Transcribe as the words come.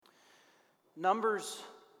Numbers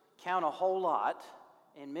count a whole lot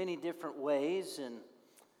in many different ways and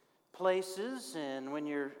places, and when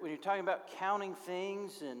you're talking about counting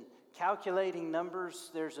things and calculating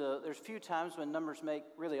numbers, there's few times when numbers make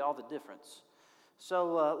really all the difference.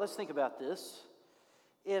 So let's think about this.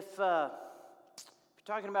 If you're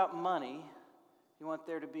talking about money, you want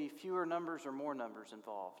there to be fewer numbers or more numbers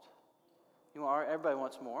involved? Everybody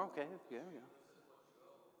wants more. Okay, yeah.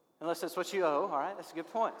 Unless that's what you owe. All right, that's a good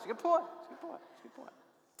point.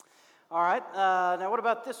 All right, now what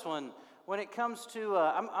about this one? When it comes to,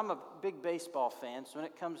 I'm a big baseball fan, so when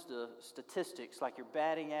it comes to statistics, like your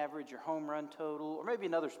batting average, your home run total, or maybe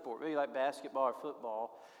another sport, maybe like basketball or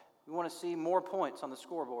football, we want to see more points on the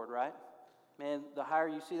scoreboard, right? Man, the higher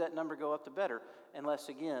you see that number go up, the better. Unless,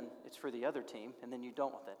 again, it's for the other team, and then you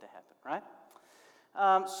don't want that to happen,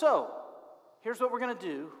 right? So, here's what we're going to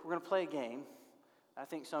do. We're going to play a game. I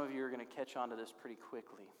think some of you are going to catch on to this pretty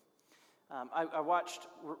quickly. I watched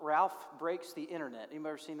Ralph Breaks the Internet.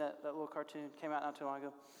 Anybody ever seen that little cartoon? Came out not too long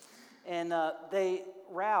ago. And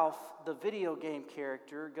Ralph, the video game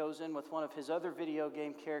character, goes in with one of his other video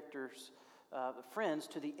game characters' friends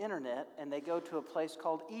to the internet, and they go to a place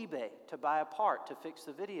called eBay to buy a part to fix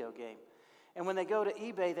the video game. And when they go to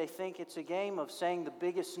eBay, they think it's a game of saying the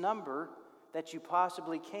biggest number that you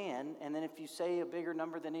possibly can, and then if you say a bigger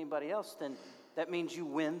number than anybody else, then that means you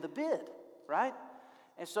win the bid, right?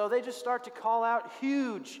 And so they just start to call out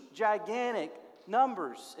huge, gigantic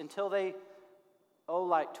numbers until they owe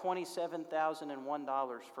like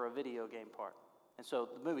 $27,001 for a video game part. And so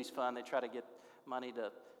the movie's fun. They try to get money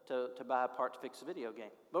to buy a part to fix a video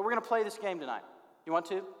game. But we're going to play this game tonight. You want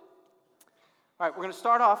to? All right, we're going to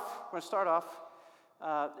start off.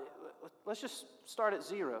 Let's just start at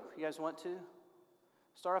 0. You guys want to?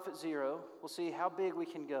 Start off at 0. We'll see how big we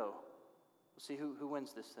can go. We'll see who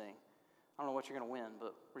wins this thing. I don't know what you're going to win,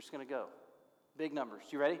 but we're just going to go. Big numbers.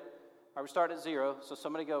 You ready? All right, we start at 0, so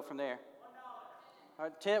somebody go from there. All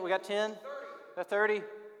right, 10. We got 10? 30?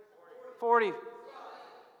 40?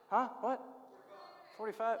 Huh? What?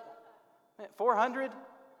 45? 400?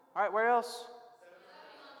 All right, where else?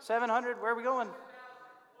 700? Where are we going?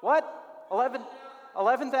 What?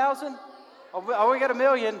 11,000? Oh, we got 1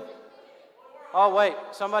 million. Oh, wait.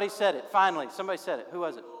 Somebody said it. Finally, somebody said it. Who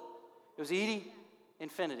was it? It was Edie.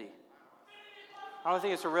 Infinity. I don't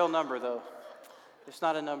think it's a real number, though. It's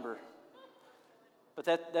not a number. But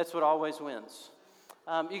that's what always wins.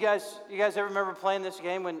 You guys ever remember playing this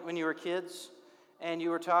game when you were kids? And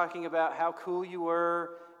you were talking about how cool you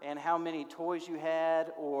were and how many toys you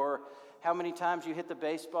had, or how many times you hit the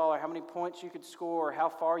baseball, or how many points you could score, or how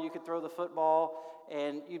far you could throw the football.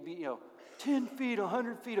 And you'd be, 10 feet,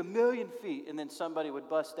 100 feet, 1 million feet. And then somebody would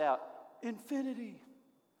bust out, infinity.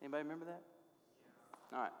 Anybody remember that?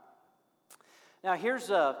 All right. Now, here's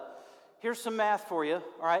some math for you,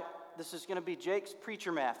 all right? This is going to be Jake's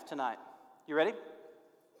preacher math tonight. You ready?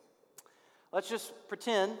 Let's just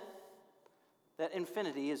pretend that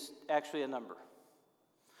infinity is actually a number.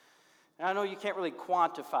 And I know you can't really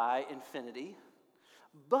quantify infinity,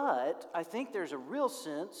 but I think there's a real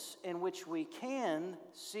sense in which we can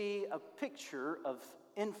see a picture of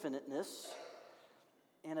infiniteness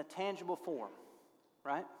in a tangible form,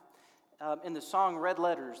 right? In the song Red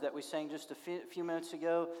Letters that we sang just a few minutes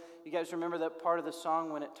ago, you guys remember that part of the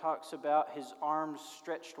song when it talks about his arms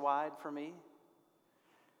stretched wide for me?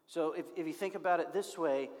 So if you think about it this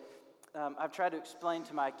way, I've tried to explain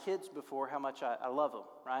to my kids before how much I love them,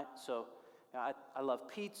 right? So I love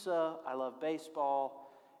pizza, I love baseball,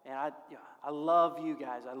 and I love you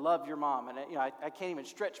guys. I love your mom, and I can't even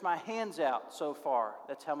stretch my hands out so far.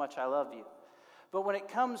 That's how much I love you. But when it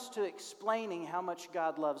comes to explaining how much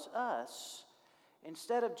God loves us,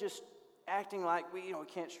 instead of just acting like we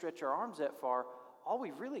can't stretch our arms that far, all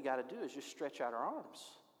we've really got to do is just stretch out our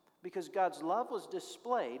arms. Because God's love was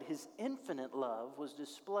displayed, His infinite love was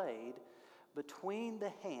displayed between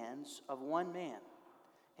the hands of one man.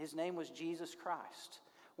 His name was Jesus Christ.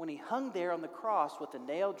 When He hung there on the cross with a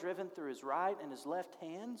nail driven through His right and His left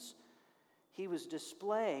hands, He was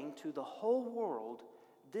displaying to the whole world,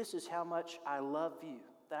 this is how much I love you,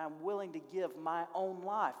 that I'm willing to give my own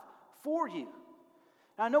life for you.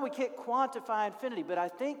 Now, I know we can't quantify infinity, but I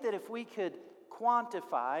think that if we could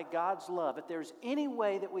quantify God's love, if there's any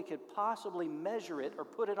way that we could possibly measure it or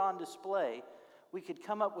put it on display, we could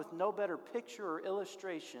come up with no better picture or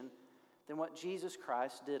illustration than what Jesus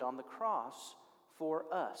Christ did on the cross for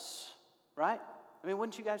us, right? I mean,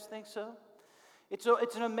 wouldn't you guys think so? It's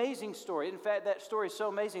an amazing story. In fact, that story is so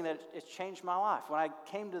amazing that it's changed my life. When I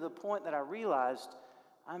came to the point that I realized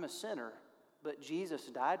I'm a sinner, but Jesus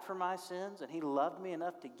died for my sins, and He loved me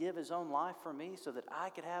enough to give His own life for me so that I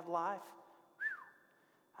could have life,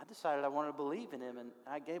 I decided I wanted to believe in him, and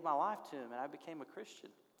I gave my life to him, and I became a Christian.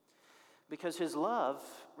 Because his love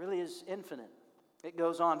really is infinite. It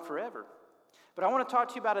goes on forever. But I want to talk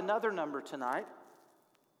to you about another number tonight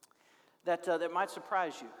that might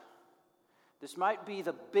surprise you. This might be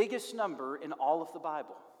the biggest number in all of the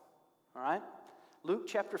Bible. All right? Luke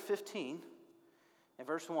chapter 15 and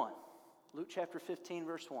verse 1. Luke chapter 15,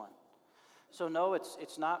 verse 1. So no,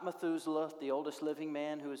 it's not Methuselah, the oldest living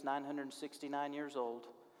man who is 969 years old.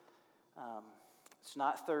 It's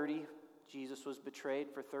not 30. Jesus was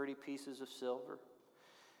betrayed for 30 pieces of silver.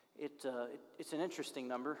 It's an interesting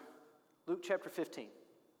number. Luke chapter 15.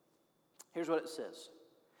 Here's what it says.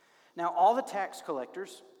 Now all the tax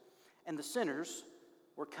collectors and the sinners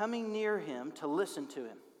were coming near him to listen to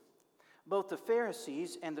him. Both the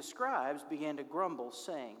Pharisees and the scribes began to grumble,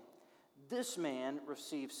 saying, "This man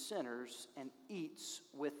receives sinners and eats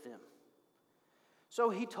with them." So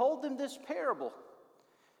he told them this parable,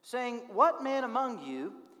 saying, "What man among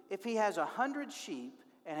you, if he has 100 sheep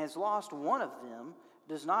and has lost one of them,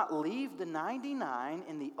 does not leave the 99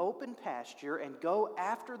 in the open pasture and go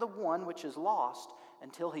after the one which is lost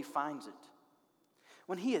until he finds it?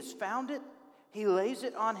 When he has found it, he lays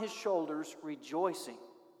it on his shoulders, rejoicing.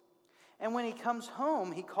 And when he comes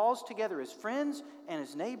home, he calls together his friends and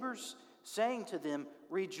his neighbors, saying to them,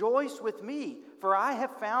 'Rejoice with me, for I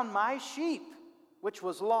have found my sheep, which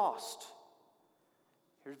was lost.'"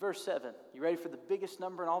 Here's verse 7. You ready for the biggest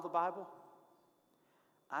number in all the Bible?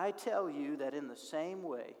 "I tell you that in the same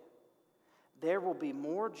way, there will be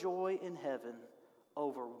more joy in heaven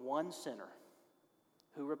over one sinner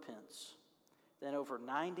who repents than over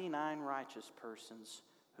 99 righteous persons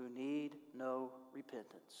who need no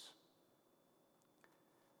repentance."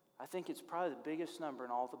 I think it's probably the biggest number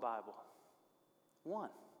in all the Bible.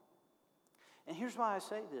 One. And here's why I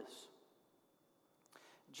say this.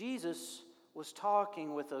 Jesus was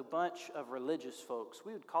talking with a bunch of religious folks.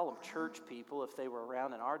 We would call them church people if they were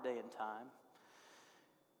around in our day and time.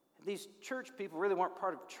 These church people really weren't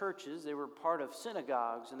part of churches. They were part of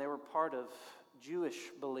synagogues, and they were part of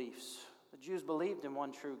Jewish beliefs. The Jews believed in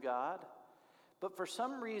one true God. But for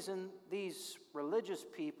some reason, these religious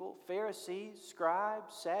people, Pharisees,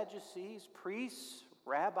 scribes, Sadducees, priests,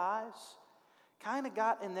 rabbis, kind of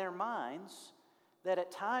got in their minds that at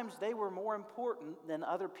times they were more important than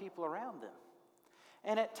other people around them.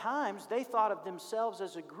 And at times they thought of themselves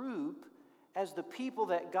as a group as the people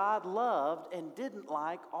that God loved and didn't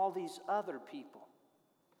like all these other people.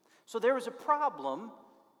 So there was a problem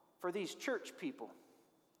for these church people.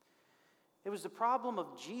 It was the problem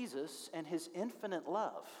of Jesus and his infinite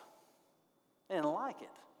love. They didn't like it.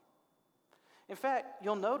 In fact,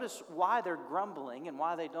 you'll notice why they're grumbling and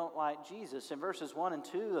why they don't like Jesus. In verses 1 and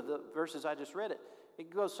 2 of the verses I just read, it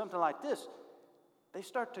goes something like this. They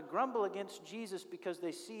start to grumble against Jesus because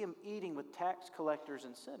they see him eating with tax collectors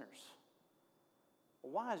and sinners.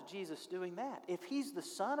 Well, why is Jesus doing that? If he's the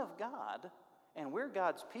Son of God and we're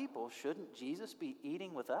God's people, shouldn't Jesus be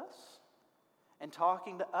eating with us and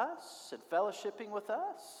talking to us and fellowshipping with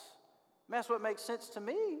us? And that's what makes sense to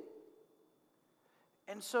me.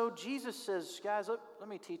 And so Jesus says, "Guys, let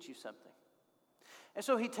me teach you something." And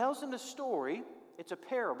so he tells them the story. It's a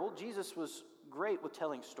parable. Jesus was great with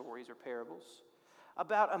telling stories or parables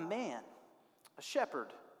about a man, a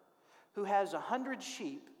shepherd, who has 100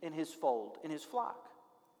 sheep in his fold, in his flock.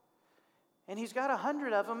 And he's got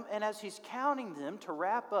 100 of them, and as he's counting them to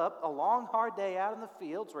wrap up a long, hard day out in the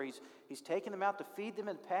fields where he's taking them out to feed them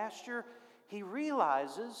in pasture, he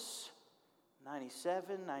realizes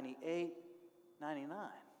 97, 98,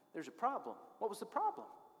 99. There's a problem. What was the problem?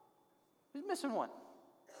 He's missing one.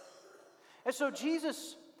 And so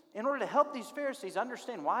Jesus, in order to help these Pharisees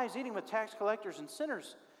understand why he's eating with tax collectors and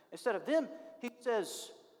sinners instead of them, he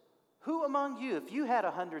says, "Who among you, if you had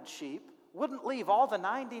 100 sheep, wouldn't leave all the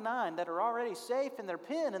 99 that are already safe in their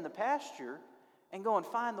pen in the pasture and go and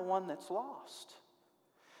find the one that's lost?"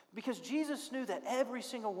 Because Jesus knew that every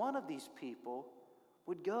single one of these people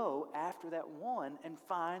would go after that one and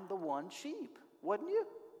find the one sheep. Wouldn't you?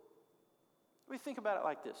 We think about it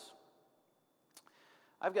like this.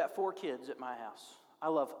 I've got 4 kids at my house. I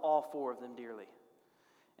love all 4 of them dearly,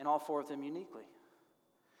 and all 4 of them uniquely.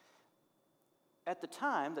 At the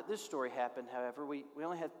time that this story happened, however, we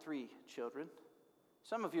only had 3 children.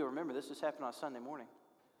 Some of you remember this. This happened on a Sunday morning.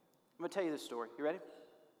 I'm going to tell you this story. You ready?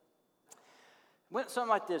 It went something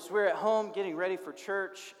like this. We're at home getting ready for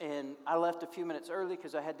church, and I left a few minutes early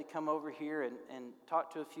because I had to come over here and talk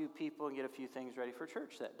to a few people and get a few things ready for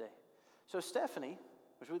church that day. So Stephanie,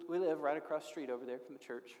 which we live right across the street over there from the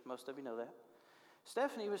church. Most of you know that.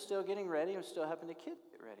 Stephanie was still getting ready and was still helping the kids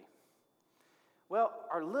get ready. Well,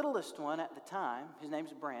 our littlest one at the time, his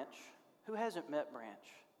name's Branch. Who hasn't met Branch?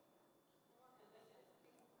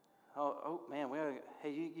 Oh man,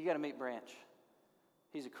 you got to meet Branch.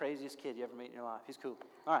 He's the craziest kid you ever meet in your life. He's cool.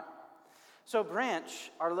 All right. So Branch,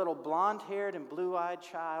 our little blonde-haired and blue-eyed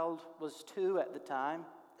child, was 2 at the time,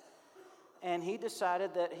 and he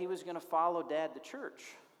decided that he was going to follow Dad to church.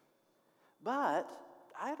 But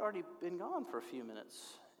I had already been gone for a few minutes,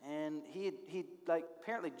 and he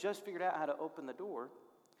apparently just figured out how to open the door,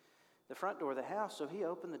 the front door of the house. So he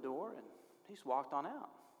opened the door and he's walked on out.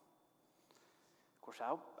 Of course,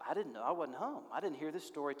 I didn't know. I wasn't home. I didn't hear this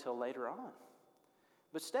story till later on.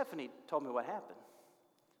 But Stephanie told me what happened.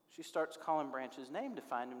 She starts calling Branch's name to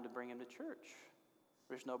find him to bring him to church.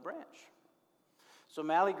 There's no Branch. So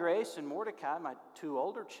Mally Grace and Mordecai, my 2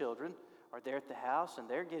 older children, are there at the house, and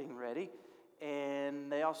they're getting ready,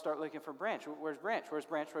 and they all start looking for Branch. Where's Branch? Where's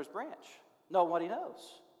Branch? Where's Branch? Nobody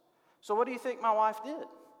knows. So what do you think my wife did?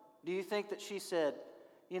 Do you think that she said,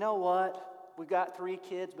 you know what? We've got 3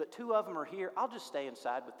 kids, but 2 of them are here. I'll just stay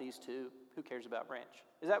inside with these 2. Who cares about Branch?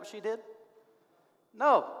 Is that what she did?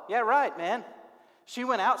 No. Yeah, right, man. She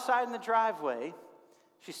went outside in the driveway.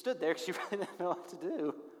 She stood there because she really didn't know what to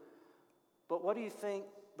do. But what do you think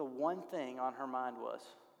the one thing on her mind was?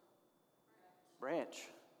 Branch.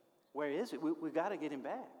 Where is it? We've got to get him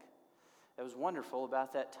back. It was wonderful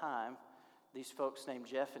about that time. These folks named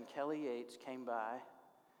Jeff and Kelly Yates came by.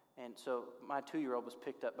 And so my 2-year-old was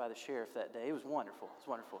picked up by the sheriff that day. It was wonderful. It was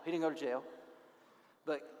wonderful. He didn't go to jail.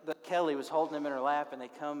 But Kelly was holding him in her lap, and they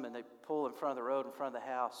come and they pull in front of the road in front of the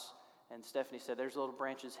house. And Stephanie said, there's little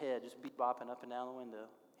Branch's head just bopping up and down the window.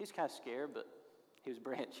 He's kind of scared, but he was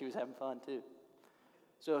Branch. He was having fun too.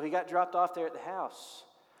 So he got dropped off there at the house.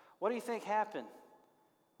 What do you think happened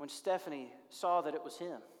when Stephanie saw that it was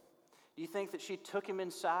him? Do you think that she took him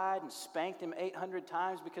inside and spanked him 800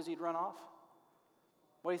 times because he'd run off?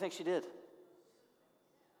 What do you think she did?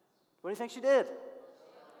 What do you think she did?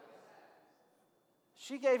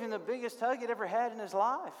 She gave him the biggest hug he'd ever had in his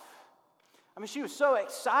life. I mean, she was so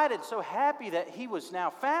excited, so happy that he was now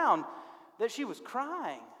found that she was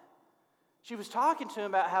crying. She was talking to him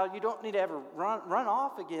about how you don't need to ever run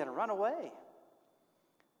off again or run away.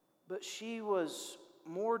 But she was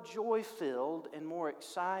more joy-filled and more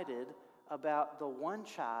excited about the one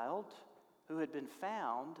child who had been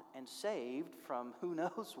found and saved from who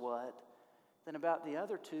knows what than about the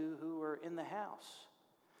other 2 who were in the house.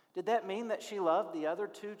 Did that mean that she loved the other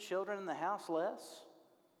 2 children in the house less?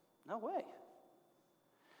 No way.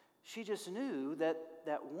 She just knew that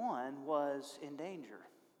one was in danger.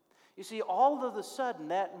 You see, all of a sudden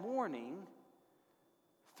that morning,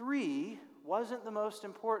 3 wasn't the most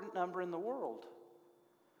important number in the world.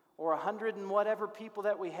 Or 100 and whatever people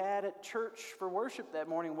that we had at church for worship that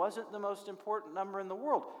morning wasn't the most important number in the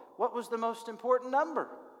world. What was the most important number?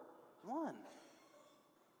 1.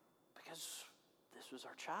 Because this was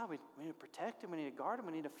our child. We need to protect him. We need to guard him.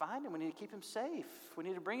 We need to find him. We need to keep him safe. We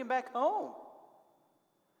need to bring him back home.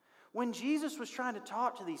 When Jesus was trying to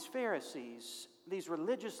talk to these Pharisees, these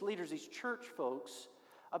religious leaders, these church folks,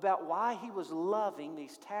 about why he was loving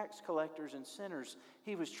these tax collectors and sinners,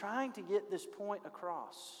 he was trying to get this point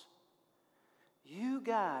across. You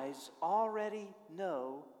guys already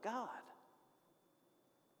know God.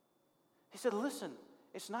 He said, listen,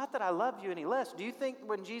 it's not that I love you any less. Do you think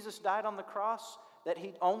when Jesus died on the cross that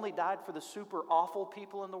he only died for the super awful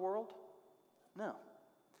people in the world? No.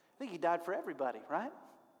 I think he died for everybody, right?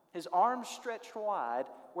 His arms stretched wide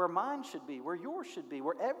where mine should be, where yours should be,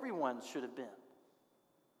 where everyone's should have been.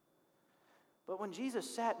 But when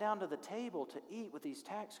Jesus sat down to the table to eat with these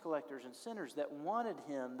tax collectors and sinners that wanted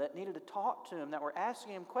him, that needed to talk to him, that were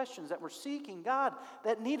asking him questions, that were seeking God,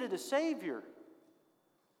 that needed a Savior,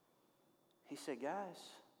 he said, guys,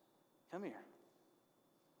 come here.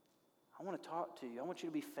 I want to talk to you. I want you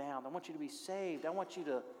to be found. I want you to be saved. I want you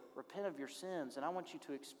to repent of your sins, and I want you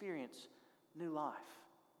to experience new life.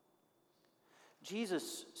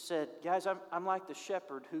 Jesus said, guys, I'm like the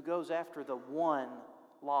shepherd who goes after the one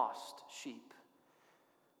lost sheep.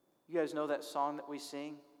 You guys know that song that we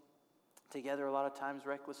sing together a lot of times,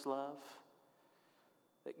 Reckless Love?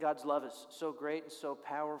 That God's love is so great and so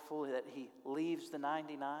powerful that he leaves the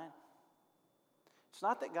 99. It's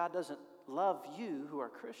not that God doesn't love you who are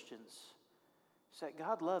Christians. It's that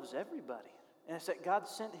God loves everybody. And it's that God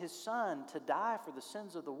sent his Son to die for the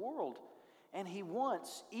sins of the world. And he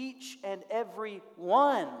wants each and every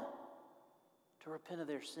one to repent of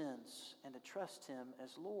their sins and to trust him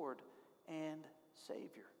as Lord and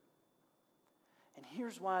Savior. And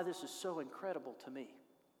here's why this is so incredible to me.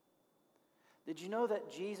 Did you know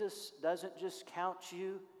that Jesus doesn't just count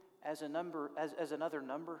you as a number, as another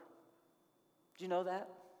number? Do you know that?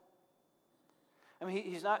 I mean,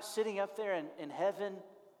 he's not sitting up there in heaven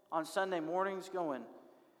on Sunday mornings going,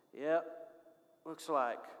 yep, looks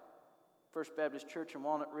like First Baptist Church in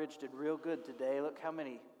Walnut Ridge did real good today. Look how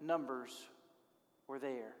many numbers were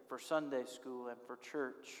there for Sunday school and for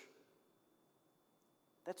church.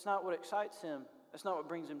 That's not what excites him. That's not what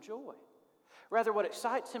brings him joy. Rather, what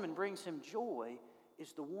excites him and brings him joy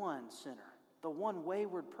is the one sinner, the one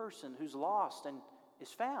wayward person who's lost and is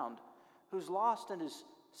found, who's lost and is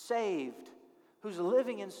saved, who's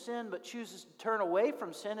living in sin but chooses to turn away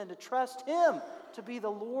from sin and to trust Him to be the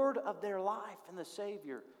Lord of their life and the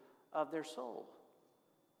Savior of their soul.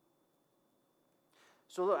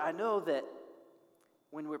 So look, I know that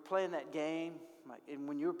when we're playing that game, and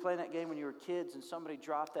when you were playing that game when you were kids and somebody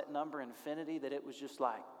dropped that number infinity, that it was just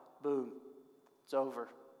like, boom, it's over.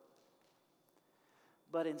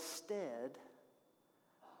 But instead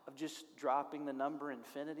of just dropping the number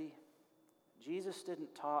infinity, Jesus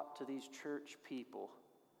didn't talk to these church people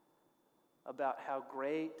about how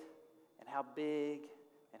great and how big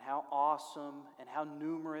and how awesome and how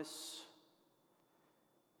numerous.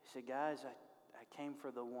 He said, guys, I came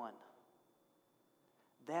for the one.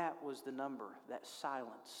 That was the number that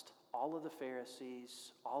silenced all of the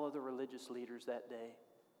Pharisees, all of the religious leaders that day.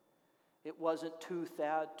 It wasn't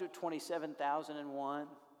 27,001.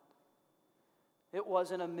 It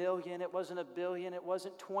wasn't 1 million. It wasn't 1 billion. It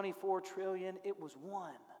wasn't 24 trillion. It was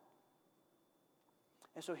one.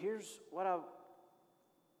 And so here's what I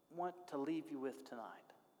want to leave you with tonight.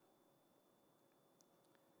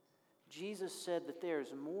 Jesus said that there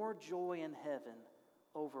is more joy in heaven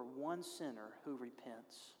over one sinner who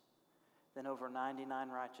repents than over 99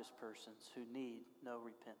 righteous persons who need no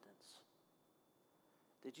repentance.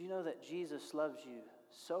 Did you know that Jesus loves you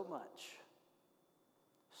so much,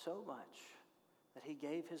 that He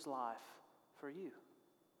gave His life for you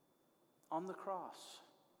on the cross?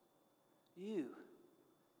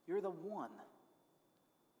 You're the one.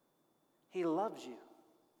 He loves you.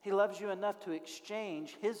 He loves you enough to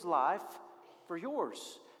exchange His life for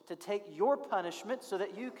yours, to take your punishment so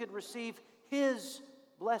that you could receive His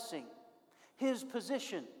blessing, His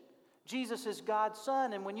position. Jesus is God's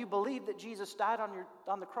Son, and when you believe that Jesus died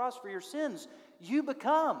on the cross for your sins, you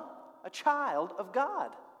become a child of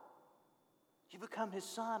God. You become His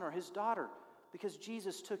son or His daughter because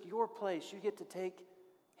Jesus took your place. You get to take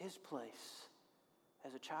His place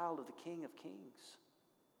as a child of the King of Kings.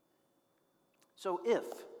 So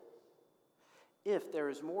if there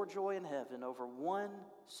is more joy in heaven over one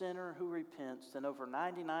sinner who repents than over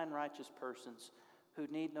 99 righteous persons who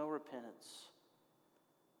need no repentance,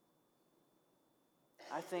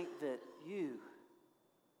 I think that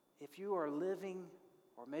if you are living,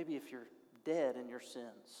 or maybe if you're dead in your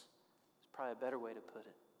sins, it's probably a better way to put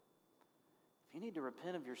it. If you need to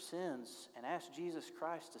repent of your sins and ask Jesus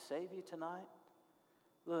Christ to save you tonight,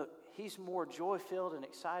 look, He's more joy-filled and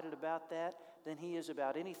excited about that than He is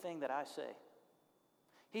about anything that I say.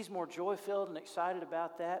 He's more joy-filled and excited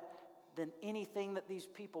about that than anything that these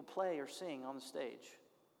people play or sing on the stage.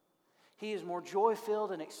 He is more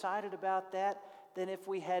joy-filled and excited about that than if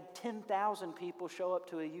we had 10,000 people show up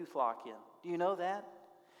to a youth lock-in. Do you know that?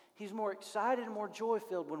 He's more excited and more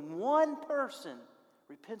joy-filled when one person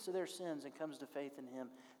repents of their sins and comes to faith in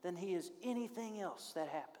Him than He is anything else that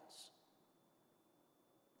happens.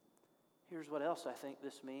 Here's what else I think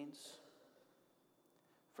this means.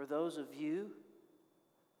 For those of you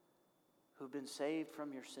who've been saved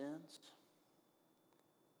from your sins,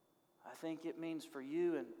 I think it means for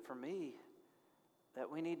you and for me that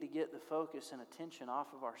we need to get the focus and attention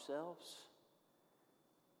off of ourselves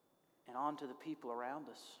and onto the people around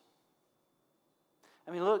us.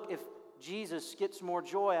 I mean, look, if Jesus gets more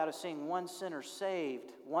joy out of seeing one sinner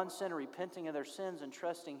saved, one sinner repenting of their sins and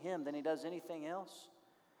trusting Him than He does anything else,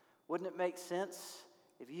 wouldn't it make sense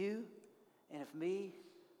if you and if me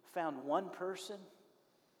found one person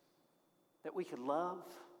that we could love,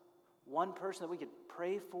 one person that we could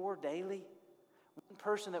pray for daily, one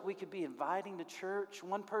person that we could be inviting to church,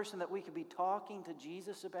 one person that we could be talking to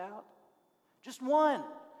Jesus about? Just one.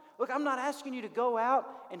 Look, I'm not asking you to go out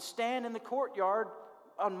and stand in the courtyard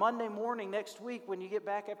on Monday morning next week when you get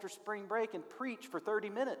back after spring break and preach for 30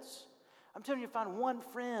 minutes. I'm telling you to find one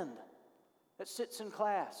friend that sits in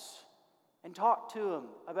class and talk to him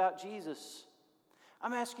about Jesus.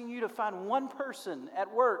 I'm asking you to find one person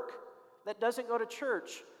at work that doesn't go to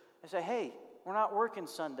church and say, hey, we're not working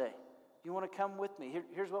Sunday. You want to come with me?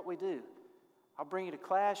 Here's what we do. I'll bring you to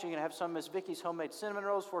class. You're going to have some of Miss Vicky's homemade cinnamon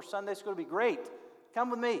rolls for Sunday school. It'll be great.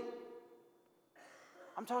 Come with me.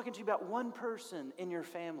 I'm talking to you about one person in your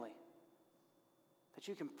family that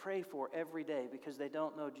you can pray for every day because they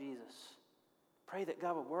don't know Jesus. pray that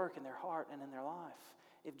God would work in their heart and in their life.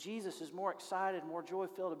 If Jesus is more excited, more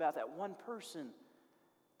joy-filled about that one person,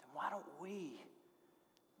 then why don't we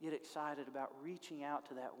get excited about reaching out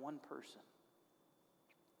to that one person?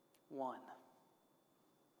 One.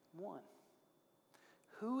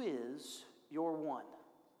 Who is your one?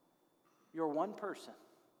 Your one person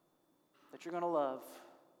that you're going to love,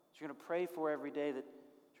 that you're going to pray for every day, that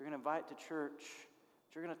you're going to invite to church,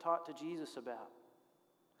 that you're going to talk to Jesus about.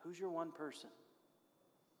 Who's your one person?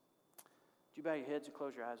 Would you bow your heads and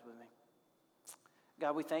close your eyes with me?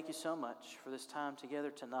 God, we thank you so much for this time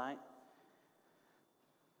together tonight.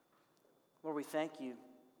 Lord, we thank you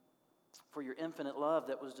for your infinite love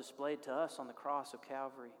that was displayed to us on the cross of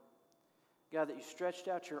Calvary. God, that you stretched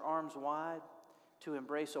out your arms wide to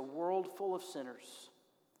embrace a world full of sinners.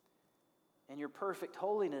 In your perfect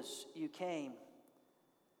holiness, you came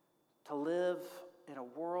to live in a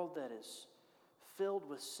world that is filled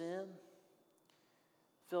with sin,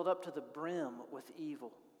 filled up to the brim with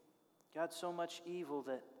evil. God, so much evil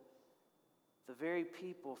that the very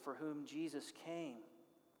people for whom Jesus came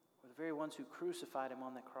were the very ones who crucified him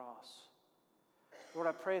on the cross. Lord,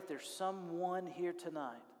 I pray if there's someone here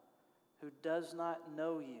tonight who does not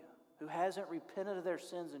know you, who hasn't repented of their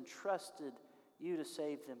sins and trusted you to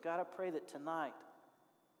save them, God, I pray that tonight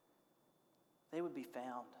they would be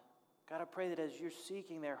found. God, I pray that as you're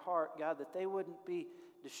seeking their heart, God, that they wouldn't be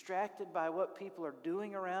distracted by what people are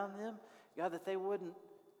doing around them. God, that they wouldn't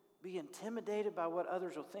be intimidated by what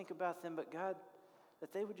others will think about them, but God,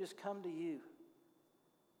 that they would just come to you.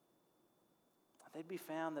 They'd be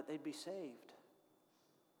found, that they'd be saved.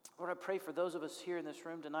 Lord, I pray for those of us here in this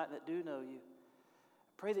room tonight that do know you.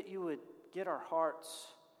 I pray that you would get our hearts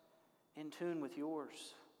in tune with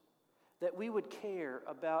yours, that we would care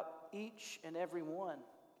about each and every one.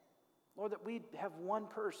 Lord, that we'd have one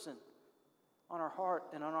person on our heart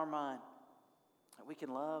and on our mind that we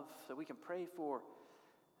can love, that we can pray for,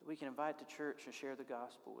 that we can invite to church and share the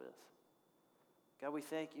gospel with. God, we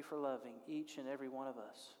thank you for loving each and every one of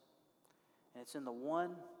us. And it's in the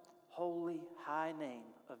one holy, high name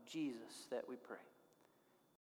of Jesus that we pray.